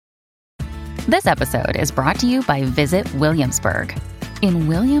This episode is brought to you by Visit Williamsburg. In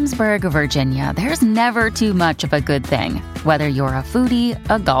Williamsburg, Virginia, there's never too much of a good thing. Whether you're a foodie,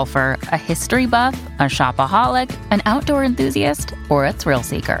 a golfer, a history buff, a shopaholic, an outdoor enthusiast, or a thrill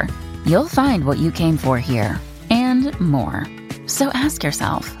seeker, you'll find what you came for here and more. So ask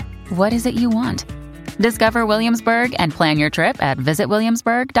yourself, what is it you want? Discover Williamsburg and plan your trip at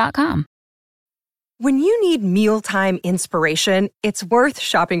visitwilliamsburg.com. When you need mealtime inspiration, it's worth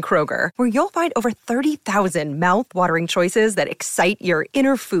shopping Kroger, where you'll find over 30,000 mouth-watering choices that excite your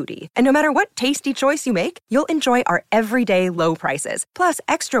inner foodie. And no matter what tasty choice you make, you'll enjoy our everyday low prices, plus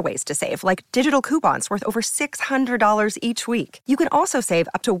extra ways to save, like digital coupons worth over $600 each week. You can also save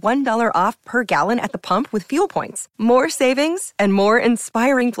up to $1 off per gallon at the pump with fuel points. More savings and more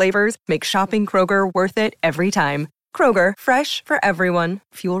inspiring flavors make shopping Kroger worth it every time. Kroger, fresh for everyone.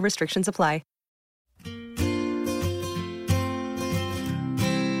 Fuel restrictions apply.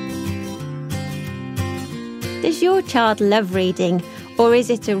 Does your child love reading, or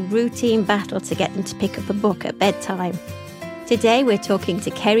is it a routine battle to get them to pick up a book at bedtime? Today we're talking to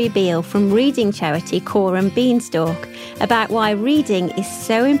Kerry Beale from reading charity Coram Beanstalk about why reading is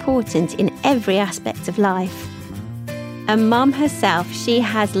so important in every aspect of life. A mum herself, she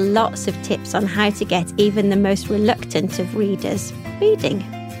has lots of tips on how to get even the most reluctant of readers reading.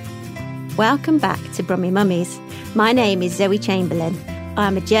 Welcome back to Brummy Mummies. My name is Zoe Chamberlain.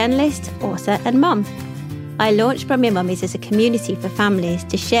 I'm a journalist, author and mum. I launched Brummy Mummies as a community for families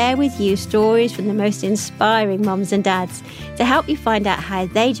to share with you stories from the most inspiring mums and dads to help you find out how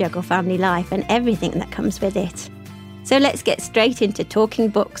they juggle family life and everything that comes with it. So let's get straight into talking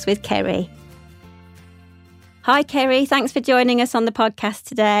books with Kerry. Hi Kerry, thanks for joining us on the podcast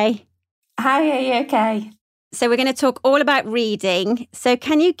today. Hi, are you okay? So we're going to talk all about reading. So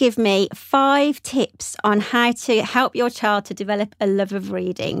can you give me 5 tips on how to help your child to develop a love of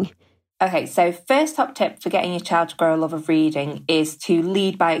reading? Okay, so first top tip for getting your child to grow a love of reading is to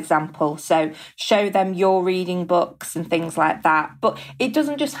lead by example. So show them your reading books and things like that. But it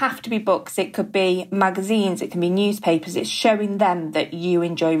doesn't just have to be books. It could be magazines, it can be newspapers. It's showing them that you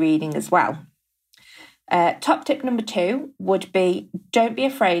enjoy reading as well. Top tip number 2 would be, don't be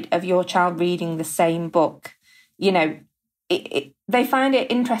afraid of your child reading the same book. You know, they find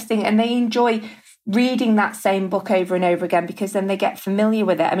it interesting and they enjoy reading that same book over and over again because then they get familiar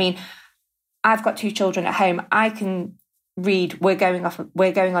with it. I mean, I've got 2 children at home. I can read We're Going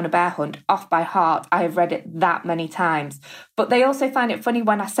on a Bear Hunt off by heart. I have read it that many times. But they also find it funny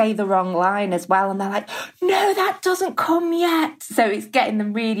when I say the wrong line as well. And they're like, no, that doesn't come yet. So it's getting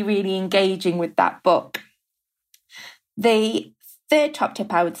them really, really engaging with that book. The third top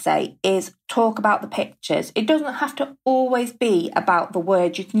tip I would say is talk about the pictures. It doesn't have to always be about the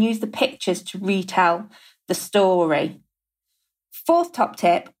words. You can use the pictures to retell the story. Fourth top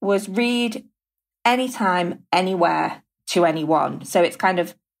tip was read anytime, anywhere, to anyone. So it's kind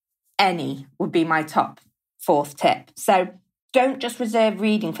of any would be my top 4th tip. So don't just reserve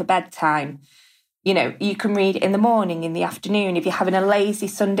reading for bedtime. You know, you can read in the morning, in the afternoon. If you're having a lazy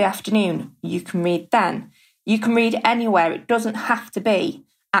Sunday afternoon, you can read then. You can read anywhere. It doesn't have to be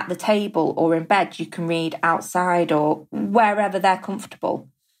at the table or in bed. You can read outside or wherever they're comfortable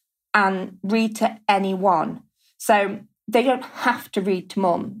and read to anyone. So they don't have to read to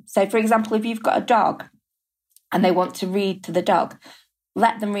mum. So, for example, if you've got a dog and they want to read to the dog,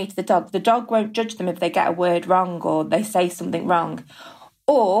 let them read to the dog. The dog won't judge them if they get a word wrong or they say something wrong.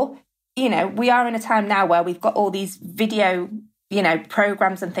 Or, you know, we are in a time now where we've got all these video, you know,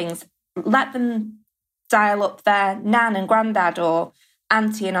 programs and things. Let them dial up their nan and granddad or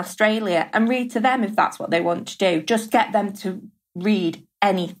auntie in Australia and read to them if that's what they want to do. Just get them to read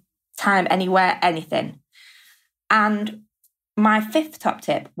anytime, anywhere, anything. And my 5th top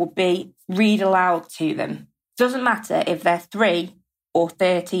tip would be read aloud to them. Doesn't matter if they're 3 or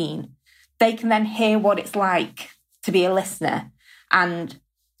 13. They can then hear what it's like to be a listener and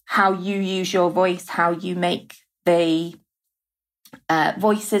how you use your voice, how you make the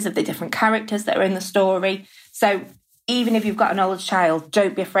voices of the different characters that are in the story. So even if you've got an older child,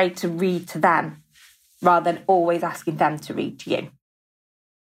 don't be afraid to read to them rather than always asking them to read to you.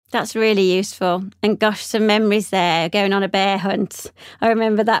 That's really useful. And gosh, some memories there, going on a bear hunt. I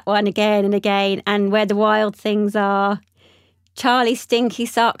remember that one again and again. And Where the Wild Things Are. Charlie's Stinky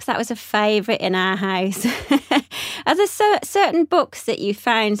Socks, that was a favourite in our house. Are there certain books that you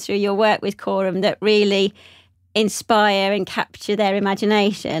found through your work with Coram that really inspire and capture their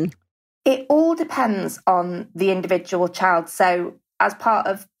imagination? It all depends on the individual child. So as part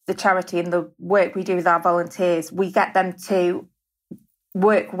of the charity and the work we do with our volunteers, we get them to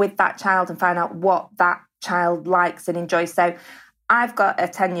work with that child and find out what that child likes and enjoys. So I've got a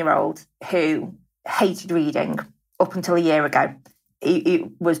 10-year-old who hated reading up until a year ago.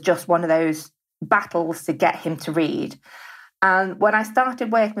 It was just one of those battles to get him to read. And when I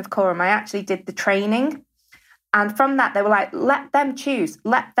started working with Coram, I actually did the training. And from that, they were like, let them choose.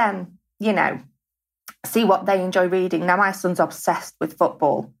 Let them, see what they enjoy reading. Now, my son's obsessed with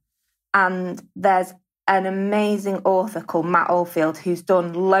football. And there's an amazing author called Matt Oldfield who's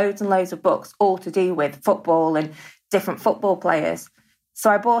done loads and loads of books all to do with football and different football players. So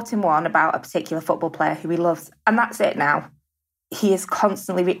I bought him one about a particular football player who he loves. And that's it now. He is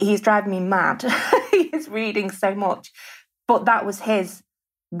constantly, he's driving me mad. He is reading so much. But that was his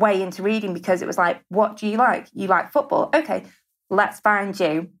way into reading, because it was like, what do you like? You like football? Okay, let's find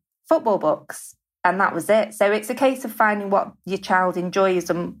you football books. And that was it. So it's a case of finding what your child enjoys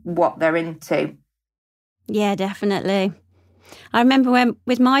and what they're into. Yeah, definitely. I remember when,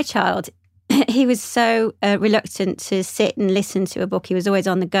 with my child, he was so reluctant to sit and listen to a book. He was always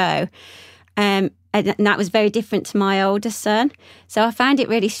on the go. And that was very different to my oldest son. So I found it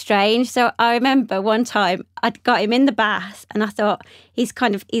really strange. So I remember one time I'd got him in the bath and I thought, he's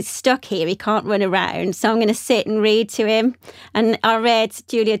stuck here. He can't run around. So I'm going to sit and read to him. And I read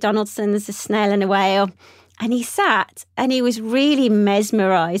Julia Donaldson's A Snail and a Whale. And he sat and he was really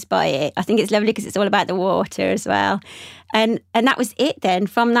mesmerised by it. I think it's lovely because it's all about the water as well. And that was it then.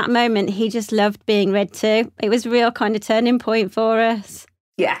 From that moment, he just loved being read to. It was a real kind of turning point for us.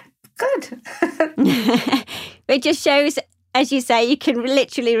 Yeah, good. It just shows, as you say, you can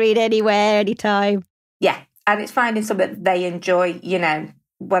literally read anywhere, anytime. Yeah, and it's finding something that they enjoy,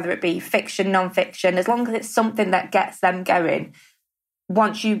 whether it be fiction, non-fiction, as long as it's something that gets them going.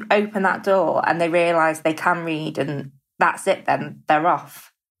 Once you open that door and they realise they can read and that's it, then they're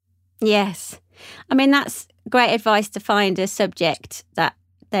off. Yes. I mean, that's great advice to find a subject that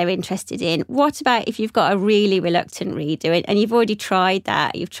they're interested in. What about if you've got a really reluctant reader and you've already tried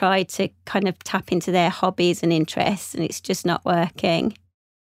that, you've tried to kind of tap into their hobbies and interests and it's just not working?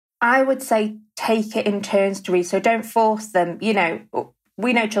 I would say take it in turns to read. So don't force them,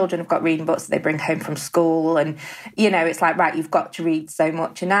 we know children have got reading books that they bring home from school and, it's like, right, you've got to read so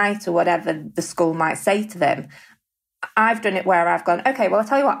much a night or whatever the school might say to them. I've done it where I've gone, okay, well, I'll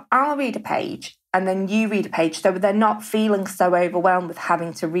tell you what, I'll read a page and then you read a page, so they're not feeling so overwhelmed with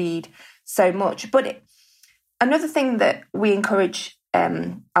having to read so much. But another thing that we encourage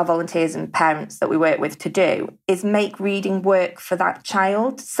our volunteers and parents that we work with to do is make reading work for that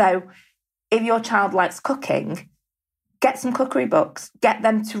child. So if your child likes cooking, get some cookery books, get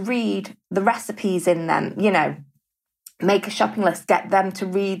them to read the recipes in them, make a shopping list, get them to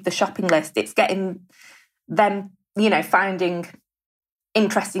read the shopping list. It's getting them, finding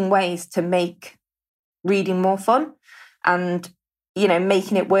interesting ways to make reading more fun and,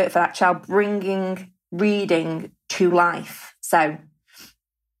 making it work for that child, bringing reading to life. So,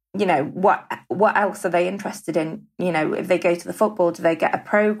 what else are they interested in? If they go to the football, do they get a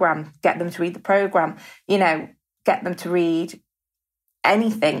programme? Get them to read the programme, get them to read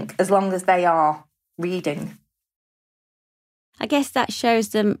anything as long as they are reading. I guess that shows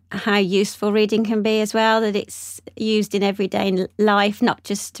them how useful reading can be as well, that it's used in everyday life, not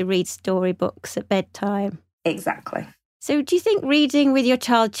just to read storybooks at bedtime. Exactly. So do you think reading with your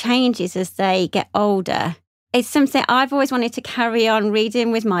child changes as they get older? It's something I've always wanted to carry on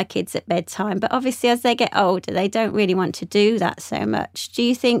reading with my kids at bedtime, but obviously as they get older, they don't really want to do that so much. Do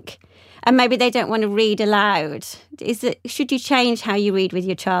you think, and maybe they don't want to read aloud, should you change how you read with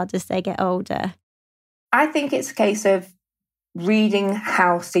your child as they get older? I think it's a case of reading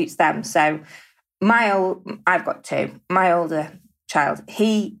how suits them. So I've got two. My older child,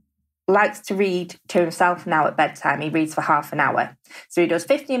 he likes to read to himself now at bedtime. He reads for half an hour. So he does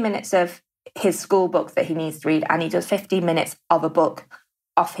 15 minutes of his school book that he needs to read, and he does 15 minutes of a book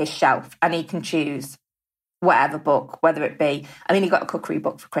off his shelf, and he can choose whatever book, whether it be, he got a cookery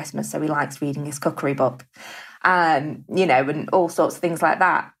book for Christmas, so he likes reading his cookery book, and all sorts of things like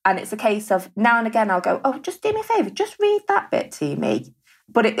that. And it's a case of now and again I'll go, oh, just do me a favour, just read that bit to me.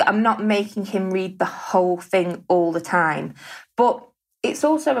 But I'm not making him read the whole thing all the time. But it's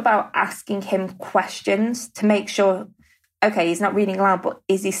also about asking him questions to make sure, okay, he's not reading aloud, but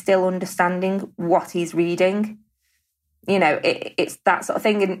is he still understanding what he's reading? It's that sort of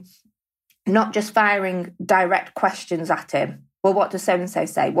thing. And not just firing direct questions at him. Well, what does so-and-so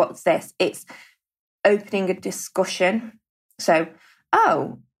say? What's this? It's opening a discussion. So,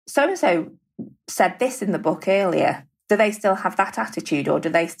 oh, so-and-so said this in the book earlier. Do they still have that attitude, or do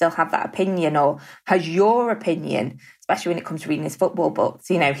they still have that opinion, or has your opinion, especially when it comes to reading his football books,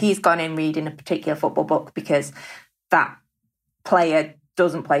 he's gone in reading a particular football book because that player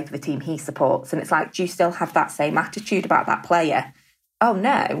doesn't play for the team he supports. And it's like, do you still have that same attitude about that player? oh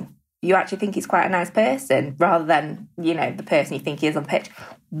no, you actually think he's quite a nice person rather than, the person you think he is on the pitch.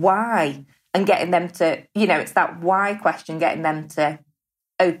 Why? And getting them to, it's that why question, getting them to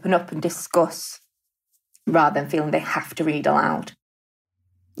open up and discuss rather than feeling they have to read aloud.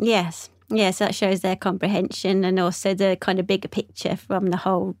 Yes, that shows their comprehension and also the kind of bigger picture from the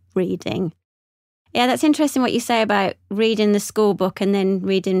whole reading. Yeah, that's interesting what you say about reading the school book and then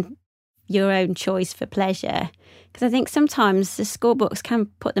reading your own choice for pleasure. Because I think sometimes the school books can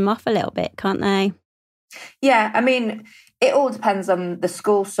put them off a little bit, can't they? Yeah, I mean, it all depends on the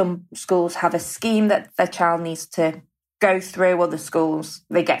school. Some schools have a scheme that their child needs to go through. Other schools,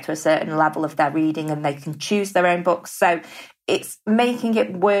 they get to a certain level of their reading and they can choose their own books. So it's making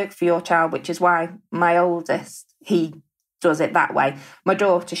it work for your child, which is why my oldest, he does it that way. My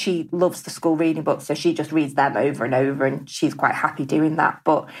daughter, she loves the school reading books, so she just reads them over and over and she's quite happy doing that.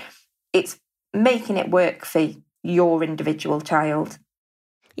 But it's making it work for your individual child.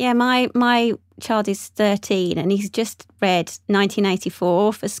 Yeah, my child is 13 and he's just read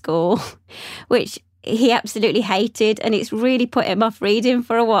 1984 for school, which he absolutely hated, and it's really put him off reading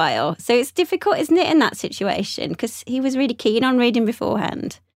for a while. So it's difficult, isn't it, in that situation? Because he was really keen on reading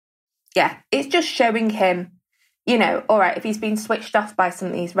beforehand. Yeah, it's just showing him, all right, if he's been switched off by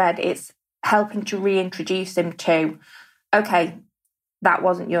something he's read, it's helping to reintroduce him to, okay, that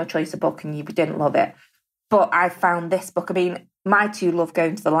wasn't your choice of book and you didn't love it, but I found this book. I mean, my two love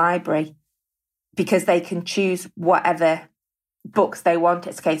going to the library because they can choose whatever books they want.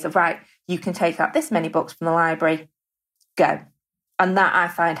 It's a case of, right, you can take out this many books from the library, go. And that I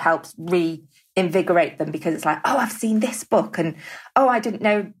find helps reinvigorate them because it's like, oh, I've seen this book and, oh, I didn't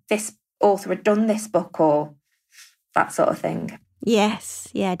know this author had done this book, or that sort of thing. Yes,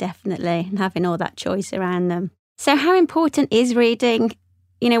 yeah, definitely. And having all that choice around them. So how important is reading?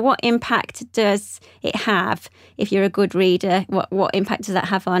 What impact does it have if you're a good reader? What impact does that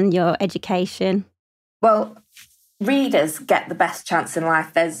have on your education? Well, readers get the best chance in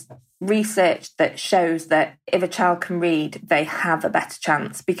life. There's research that shows that if a child can read, they have a better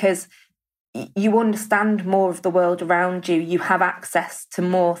chance because you understand more of the world around you. You have access to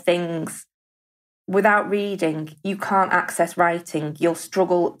more things. Without reading, you can't access writing. You'll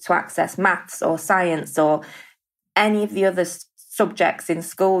struggle to access maths or science or any of the other subjects in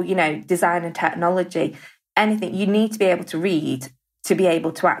school, design and technology, anything. You need to be able to read to be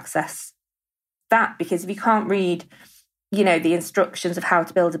able to access that, because if you can't read, the instructions of how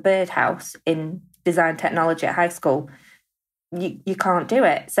to build a birdhouse in design technology at high school, you can't do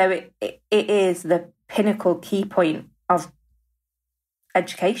it. So it is the pinnacle key point of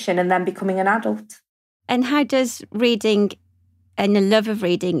education and then becoming an adult. And how does reading and the love of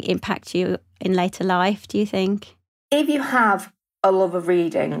reading impact you in later life, do you think? If you have a love of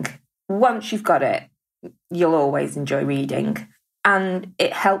reading, once you've got it, you'll always enjoy reading. And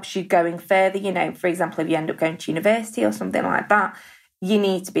it helps you going further. For example, if you end up going to university or something like that, you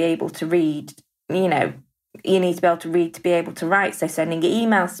need to be able to read. You need to be able to read to be able to write. So sending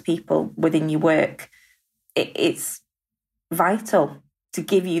emails to people within your work, it's vital to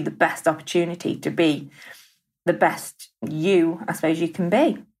give you the best opportunity to be the best you, I suppose, you can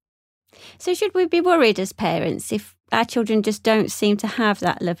be. So should we be worried as parents if our children just don't seem to have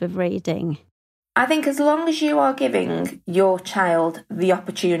that love of reading? I think as long as you are giving your child the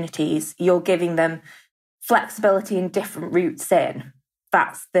opportunities, you're giving them flexibility and different routes in,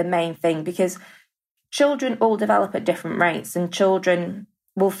 that's the main thing, because children all develop at different rates and children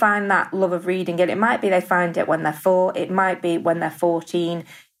will find that love of reading. And it might be they find it when they're 4, it might be when they're 14,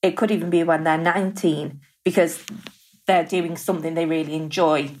 it could even be when they're 19, because they're doing something they really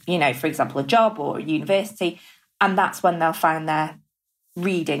enjoy, for example, a job or a university. And that's when they'll find their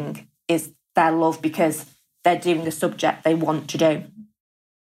reading is their love, because they're doing a subject they want to do.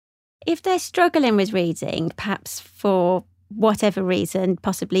 If they're struggling with reading, perhaps for whatever reason,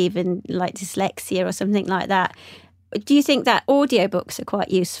 possibly even like dyslexia or something like that, do you think that audiobooks are quite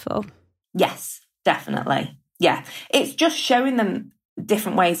useful? Yes, definitely. Yeah, it's just showing them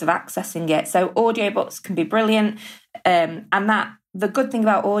different ways of accessing it. So audiobooks can be brilliant. And that the good thing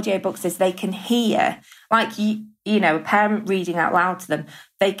about audiobooks is they can hear, like, a parent reading out loud to them,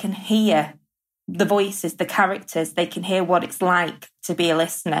 they can hear the voices, the characters, they can hear what it's like to be a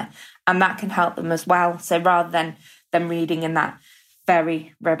listener, and that can help them as well. So rather than them reading in that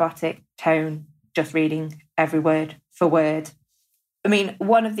very robotic tone, just reading every word for word. I mean,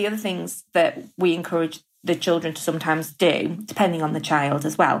 one of the other things that we encourage the children to sometimes do, depending on the child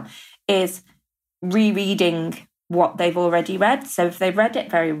as well, is rereading what they've already read. So if they've read it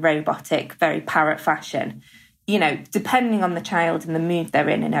very robotic, very parrot fashion, depending on the child and the mood they're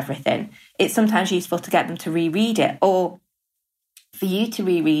in and everything, it's sometimes useful to get them to reread it. Or for you to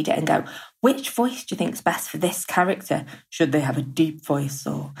reread it and go, which voice do you think is best for this character? Should they have a deep voice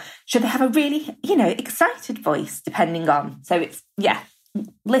or should they have a really, excited voice, depending on. So it's,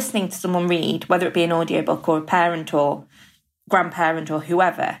 listening to someone read, whether it be an audiobook or a parent or grandparent or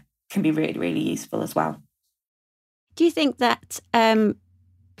whoever, can be really, really useful as well. Do you think that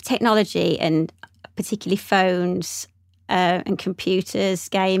technology and particularly phones and computers,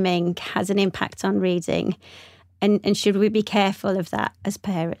 gaming, has an impact on reading? And should we be careful of that as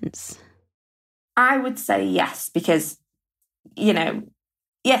parents? I would say yes, because,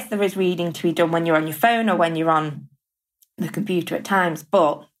 yes, there is reading to be done when you're on your phone or when you're on the computer at times,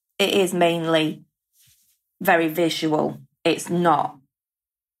 but it is mainly very visual. It's not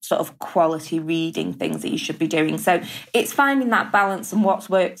sort of quality reading things that you should be doing. So it's finding that balance and what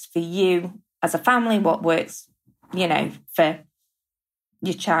works for you as a family, what works, for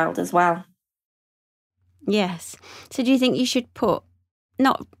your child as well. Yes. So do you think you should put,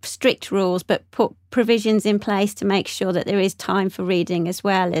 not strict rules, but put provisions in place to make sure that there is time for reading as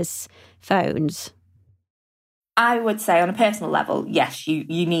well as phones? I would say on a personal level, yes, you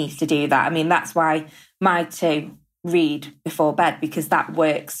need to do that. I mean, that's why my two read before bed, because that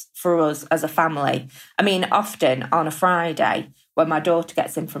works for us as a family. I mean, often on a Friday, when my daughter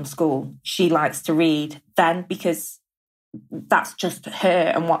gets in from school, she likes to read then, because that's just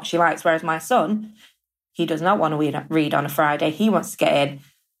her and what she likes. Whereas my son, he does not want to read on a Friday. He wants to get in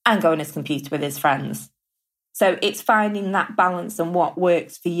and go on his computer with his friends. So it's finding that balance and what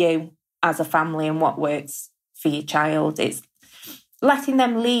works for you as a family and what works for your child. It's letting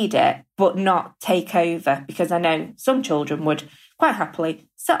them lead it, but not take over, because I know some children would quite happily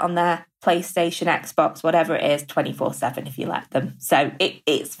sit on their PlayStation, Xbox, whatever it is, 24/7 if you let them. So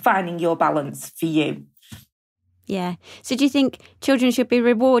it's finding your balance for you. Yeah. So do you think children should be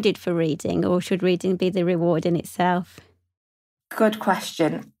rewarded for reading, or should reading be the reward in itself? Good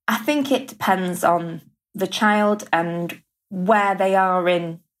question. I think it depends on the child and where they are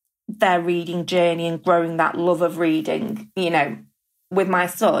in their reading journey and growing that love of reading. With my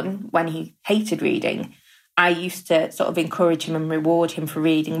son, when he hated reading, I used to sort of encourage him and reward him for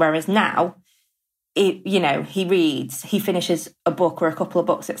reading. Whereas now, he reads, he finishes a book or a couple of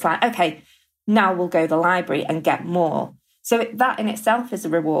books. It's like, okay, now we'll go to the library and get more. So that in itself is a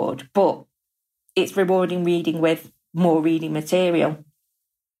reward, but it's rewarding reading with more reading material.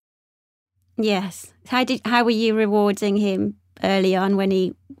 Yes. How were you rewarding him early on when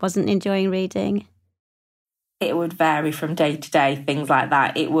he wasn't enjoying reading? It would vary from day to day, things like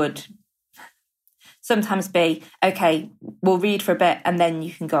that. It would sometimes be, okay, we'll read for a bit and then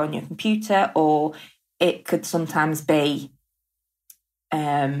you can go on your computer, or it could sometimes be,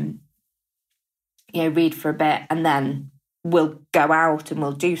 read for a bit and then we'll go out and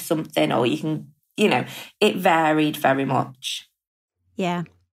we'll do something, or you can, it varied very much. Yeah.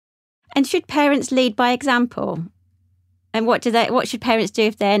 And should parents lead by example? And what should parents do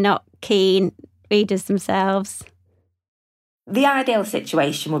if they're not keen readers themselves? The ideal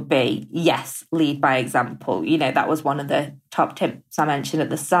situation would be, yes, lead by example. That was one of the top tips I mentioned at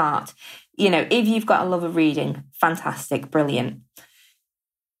the start. If you've got a love of reading, fantastic, brilliant.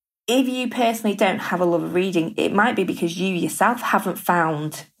 If you personally don't have a love of reading, it might be because you yourself haven't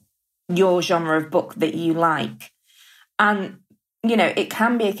found your genre of book that you like. And, it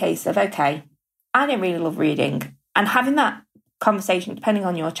can be a case of, okay, I don't really love reading. And having that conversation, depending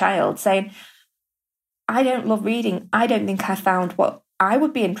on your child, saying, I don't love reading. I don't think I found what I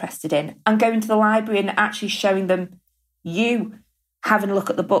would be interested in. And going to the library and actually showing them you having a look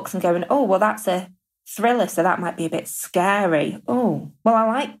at the books and going, oh, well, that's a thriller, so that might be a bit scary. Oh, well, I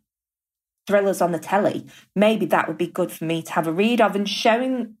like thrillers on the telly. Maybe that would be good for me to have a read of, and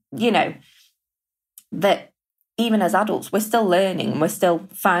showing, that even as adults, we're still learning, we're still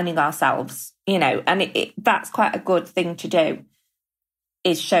finding ourselves, and that's quite a good thing to do,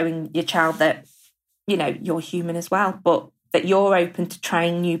 is showing your child that, you're human as well, but that you're open to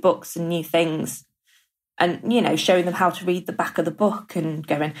trying new books and new things, and, showing them how to read the back of the book and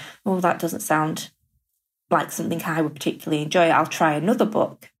going, oh, that doesn't sound like something I would particularly enjoy. I'll try another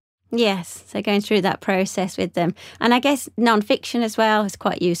book. Yes, so going through that process with them. And I guess non-fiction as well is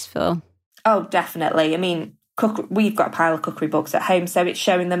quite useful. Oh, definitely. I mean, we've got a pile of cookery books at home, so it's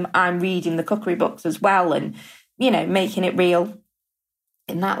showing them I'm reading the cookery books as well, and, making it real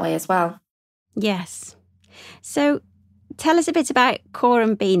in that way as well. Yes. So tell us a bit about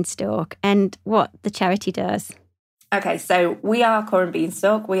Coram Beanstalk and what the charity does. Okay, so we are Coram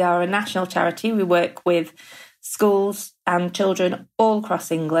Beanstalk. We are a national charity. We work with schools and children all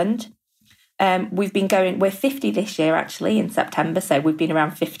across England. We're 50 this year, actually, in September, so we've been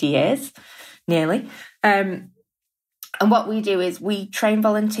around 50 years, nearly. And what we do is we train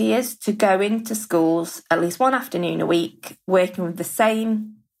volunteers to go into schools at least one afternoon a week, working with the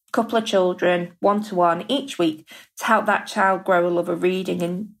same couple of children, one-to-one each week, to help that child grow a love of reading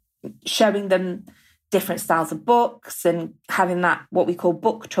and showing them different styles of books and having that, what we call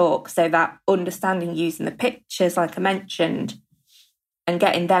book talk, so that understanding using the pictures, like I mentioned, and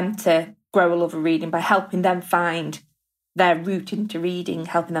getting them to grow a love of reading by helping them find their route into reading,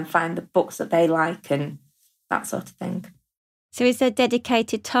 helping them find the books that they like and that sort of thing. So is there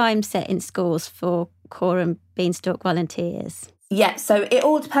dedicated time set in schools for Coram Beanstalk volunteers? Yeah, so it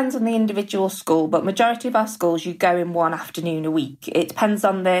all depends on the individual school, but majority of our schools, you go in one afternoon a week. It depends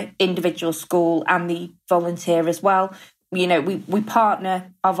on the individual school and the volunteer as well. You know, we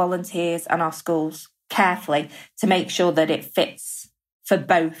partner our volunteers and our schools carefully to make sure that it fits for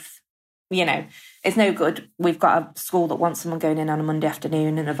both. You know, it's no good. We've got a school that wants someone going in on a Monday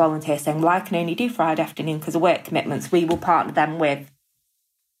afternoon and a volunteer saying, well, I can only do Friday afternoon because of work commitments. We will partner them with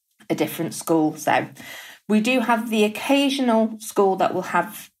a different school. So we do have the occasional school that will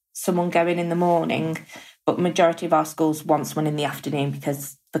have someone going in the morning, but majority of our schools want someone in the afternoon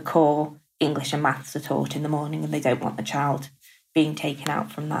because the core English and maths are taught in the morning and they don't want the child being taken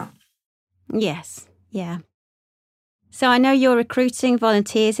out from that. Yes, yeah. So I know you're recruiting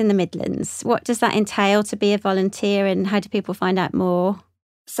volunteers in the Midlands. What does that entail to be a volunteer and how do people find out more?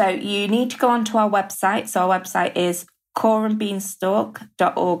 So you need to go onto our website. So our website is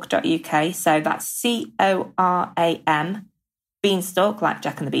corambeanstalk.org.uk. So that's CORAM, Beanstalk, like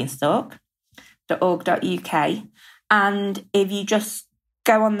Jack and the Beanstalk, .org.uk. And if you just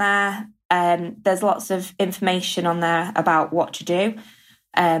go on there, there's lots of information on there about what to do,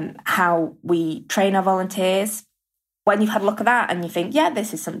 how we train our volunteers. When you've had a look at that and you think, yeah,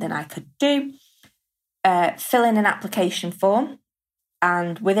 this is something I could do, fill in an application form.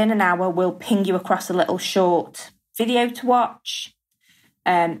 And within an hour, we'll ping you across a little short video to watch.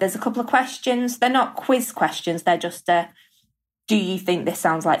 There's a couple of questions. They're not quiz questions. They're just, do you think this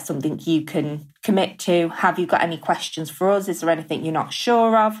sounds like something you can commit to? Have you got any questions for us? Is there anything you're not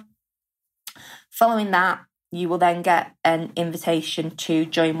sure of? Following that, you will then get an invitation to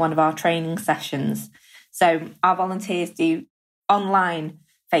join one of our training sessions. So our volunteers do online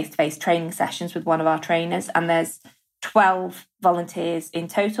face-to-face training sessions with one of our trainers, and there's 12 volunteers in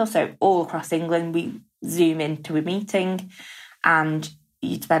total. So all across England, we Zoom into a meeting and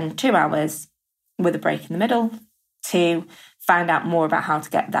you spend 2 hours with a break in the middle to find out more about how to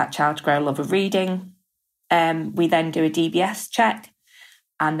get that child to grow a love of reading. We then do a DBS check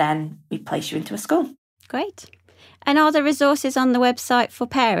and then we place you into a school. Great. And are there resources on the website for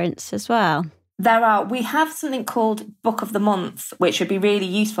parents as well? There are. We have something called Book of the Month, which would be really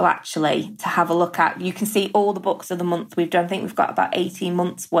useful actually to have a look at. You can see all the books of the month we've done. I think we've got about 18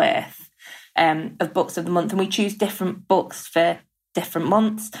 months worth of books of the month, and we choose different books for different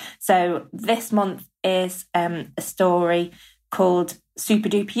months. So this month is a story called Super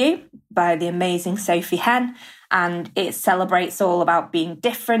Duper You by the amazing Sophie Henn, and it celebrates all about being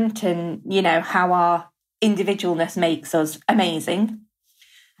different and, you know, how our individualness makes us amazing.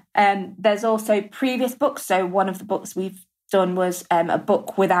 There's also previous books. So one of the books we've done was a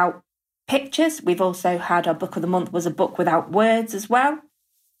book without pictures. We've also had our book of the month was a book without words as well,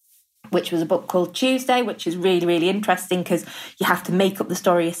 which was a book called Tuesday, which is really, really interesting because you have to make up the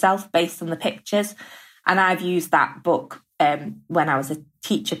story yourself based on the pictures. And I've used that book when I was a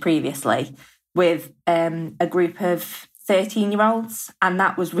teacher previously with a group of 13-year-olds. And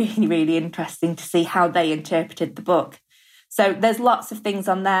that was really, really interesting to see how they interpreted the book. So there's lots of things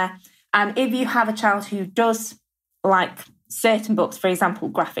on there. And if you have a child who does like certain books, for example,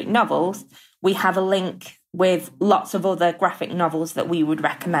 graphic novels, we have a link with lots of other graphic novels that we would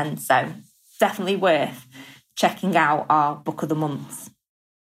recommend. So definitely worth checking out our Book of the Months.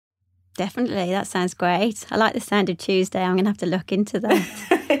 Definitely. That sounds great. I like the sound of Tuesday. I'm going to have to look into that.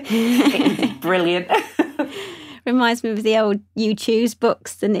 It's brilliant. Reminds me of the old You Choose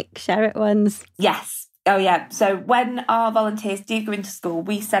books, the Nick Sherratt ones. Yes. Oh, yeah. So when our volunteers do go into school,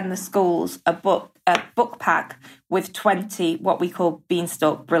 we send the schools a book pack with 20 what we call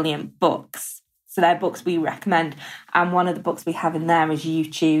Beanstalk Brilliant books. So they're books we recommend. And one of the books we have in there is You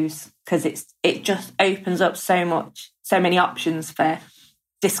Choose, because it just opens up so many options for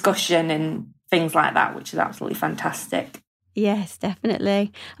discussion and things like that, which is absolutely fantastic. Yes,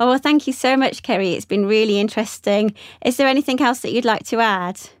 definitely. Oh, well, thank you so much, Kerry. It's been really interesting. Is there anything else that you'd like to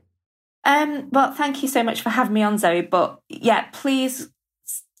add? Well, thank you so much for having me on, Zoe. But yeah, please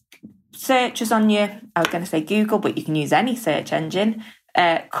search us on I was going to say Google, but you can use any search engine.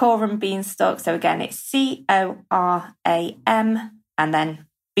 Coram Beanstalk. So again, it's CORAM and then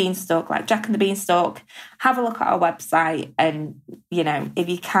Beanstalk, like Jack and the Beanstalk, have a look at our website, and, you know, if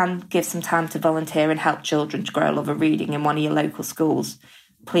you can give some time to volunteer and help children to grow a love of reading in one of your local schools,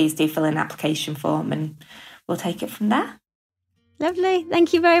 please do fill in an application form and we'll take it from there. Lovely.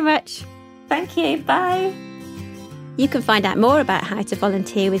 Thank you very much. Thank you. Bye. You can find out more about how to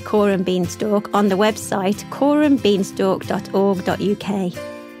volunteer with Coram Beanstalk on the website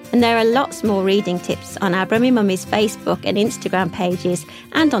corambeanstalk.org.uk. And there are lots more reading tips on our Brummy Mummies Facebook and Instagram pages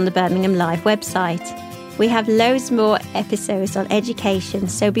and on the Birmingham Live website. We have loads more episodes on education,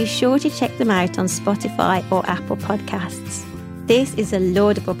 so be sure to check them out on Spotify or Apple Podcasts. This is a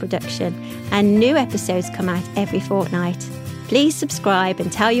laudable production and new episodes come out every fortnight. Please subscribe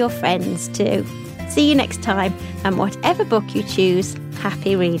and tell your friends too. See you next time, and whatever book you choose,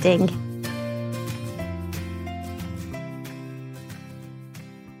 happy reading.